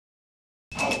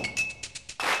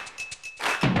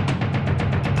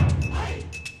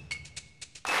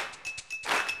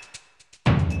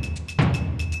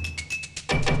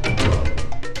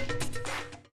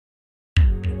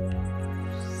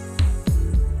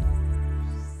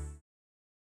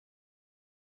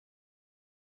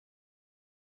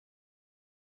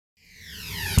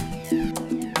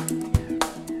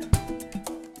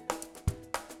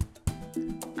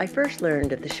I first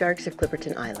learned of the sharks of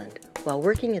Clipperton Island while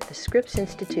working at the Scripps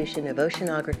Institution of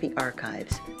Oceanography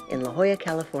Archives in La Jolla,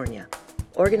 California,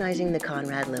 organizing the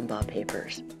Conrad Limbaugh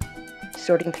papers,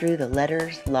 sorting through the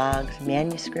letters, logs,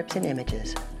 manuscripts, and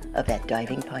images of that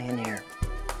diving pioneer.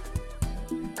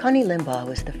 Connie Limbaugh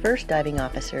was the first diving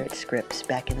officer at Scripps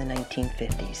back in the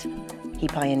 1950s. He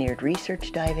pioneered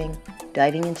research diving,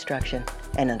 diving instruction,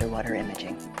 and underwater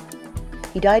imaging.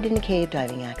 He died in a cave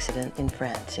diving accident in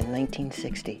France in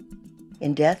 1960.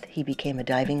 In death, he became a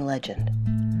diving legend,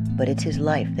 but it's his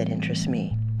life that interests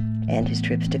me, and his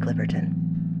trips to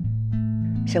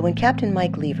Clipperton. So when Captain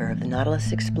Mike Lever of the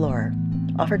Nautilus Explorer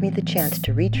offered me the chance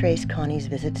to retrace Connie's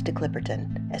visits to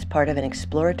Clipperton as part of an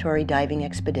exploratory diving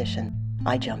expedition,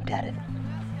 I jumped at it.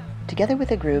 Together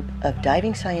with a group of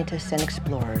diving scientists and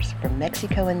explorers from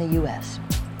Mexico and the U.S.,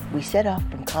 we set off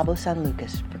from Cabo San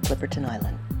Lucas for Clipperton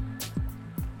Island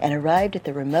and arrived at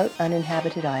the remote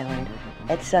uninhabited island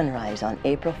at sunrise on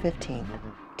April 15,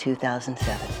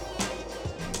 2007.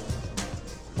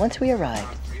 Once we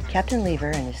arrived, Captain Lever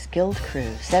and his skilled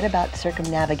crew set about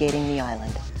circumnavigating the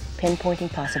island,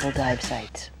 pinpointing possible dive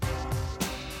sites.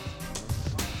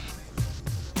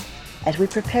 As we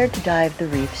prepared to dive the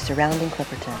reefs surrounding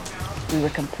Clipperton, we were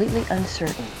completely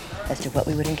uncertain as to what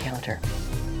we would encounter,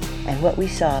 and what we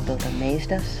saw both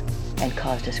amazed us and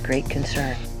caused us great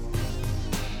concern.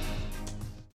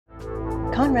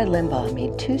 Conrad Limbaugh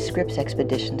made 2 Scripps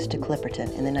expeditions to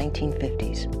Clipperton in the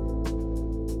 1950s.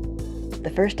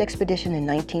 The first expedition in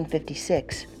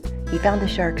 1956, he found the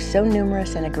sharks so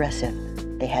numerous and aggressive,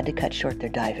 they had to cut short their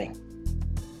diving.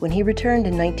 When he returned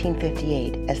in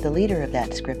 1958 as the leader of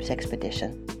that Scripps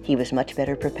expedition, he was much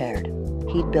better prepared.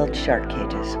 He'd built shark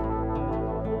cages.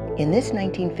 In this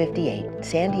 1958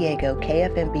 San Diego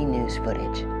KFMB News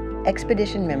footage,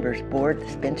 expedition members board the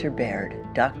Spencer Baird,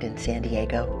 docked in San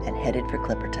Diego, and headed for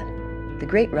Clipperton. The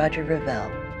great Roger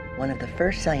Revelle, one of the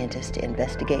first scientists to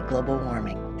investigate global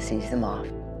warming, sees them off.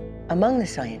 Among the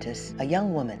scientists, a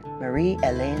young woman,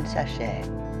 Marie-Hélène Sachet.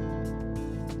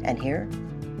 And here,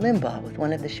 Limbaugh with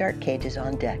one of the shark cages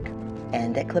on deck,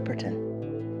 and at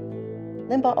Clipperton.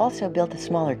 Limbaugh also built a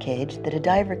smaller cage that a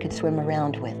diver could swim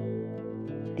around with.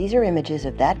 These are images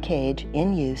of that cage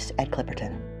in use at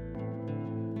Clipperton.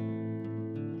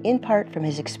 In part from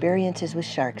his experiences with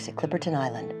sharks at Clipperton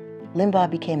Island, Limbaugh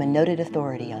became a noted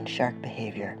authority on shark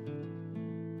behavior.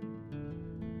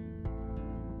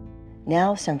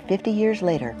 Now, some 50 years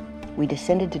later, we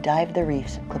descended to dive the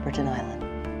reefs of Clipperton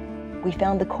Island. We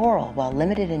found the coral, while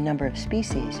limited in number of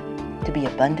species, to be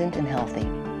abundant and healthy.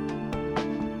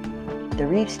 The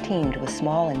reefs teemed with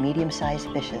small and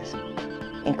medium-sized fishes,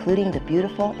 including the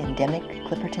beautiful endemic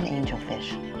Clipperton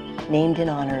angelfish, named in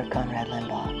honor of Conrad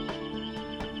Limbaugh.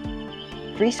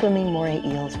 Free-swimming moray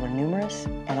eels were numerous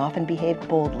and often behaved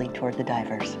boldly toward the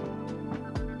divers.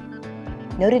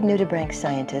 Noted nudibranch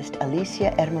scientist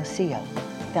Alicia Hermosillo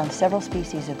found several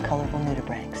species of colorful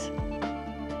nudibranchs,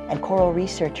 and coral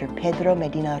researcher Pedro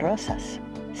Medina Rosas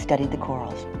studied the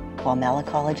corals, while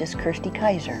malacologist Kirsty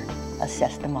Kaiser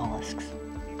assessed the mollusks.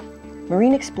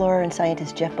 Marine explorer and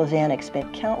scientist Jeff Bozanek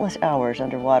spent countless hours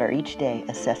underwater each day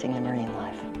assessing the marine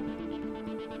life.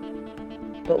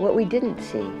 But what we didn't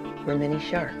see were many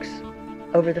sharks.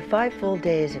 Over the 5 full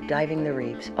days of diving the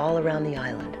reefs all around the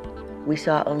island, we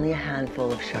saw only a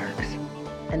handful of sharks,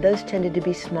 and those tended to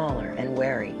be smaller and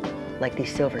wary, like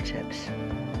these silvertips,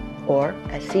 or,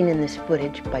 as seen in this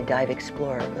footage by dive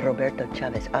explorer Roberto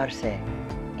Chavez Arce,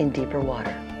 in deeper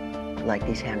water, like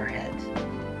these hammerheads.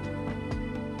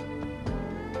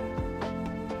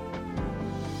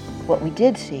 What we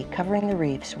did see covering the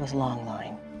reefs was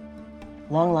longline.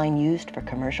 Longline used for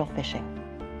commercial fishing.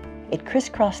 It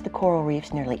crisscrossed the coral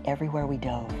reefs nearly everywhere we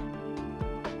dove.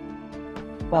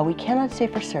 While we cannot say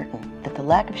for certain that the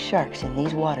lack of sharks in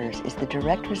these waters is the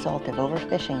direct result of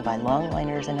overfishing by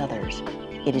longliners and others,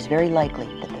 it is very likely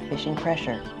that the fishing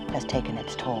pressure has taken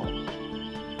its toll.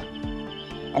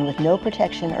 And with no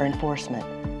protection or enforcement,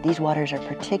 these waters are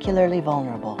particularly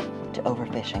vulnerable to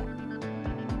overfishing.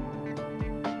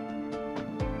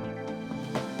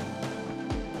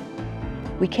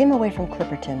 We came away from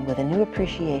Clipperton with a new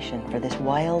appreciation for this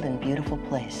wild and beautiful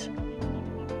place,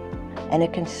 and a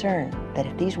concern that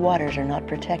if these waters are not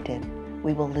protected,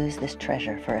 we will lose this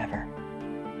treasure forever.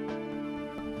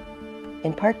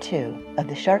 In part 2 of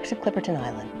The Sharks of Clipperton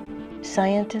Island,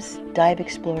 scientists, dive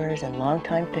explorers, and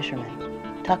longtime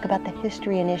fishermen talk about the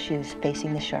history and issues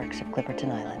facing the sharks of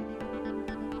Clipperton Island.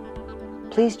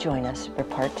 Please join us for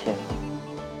part 2.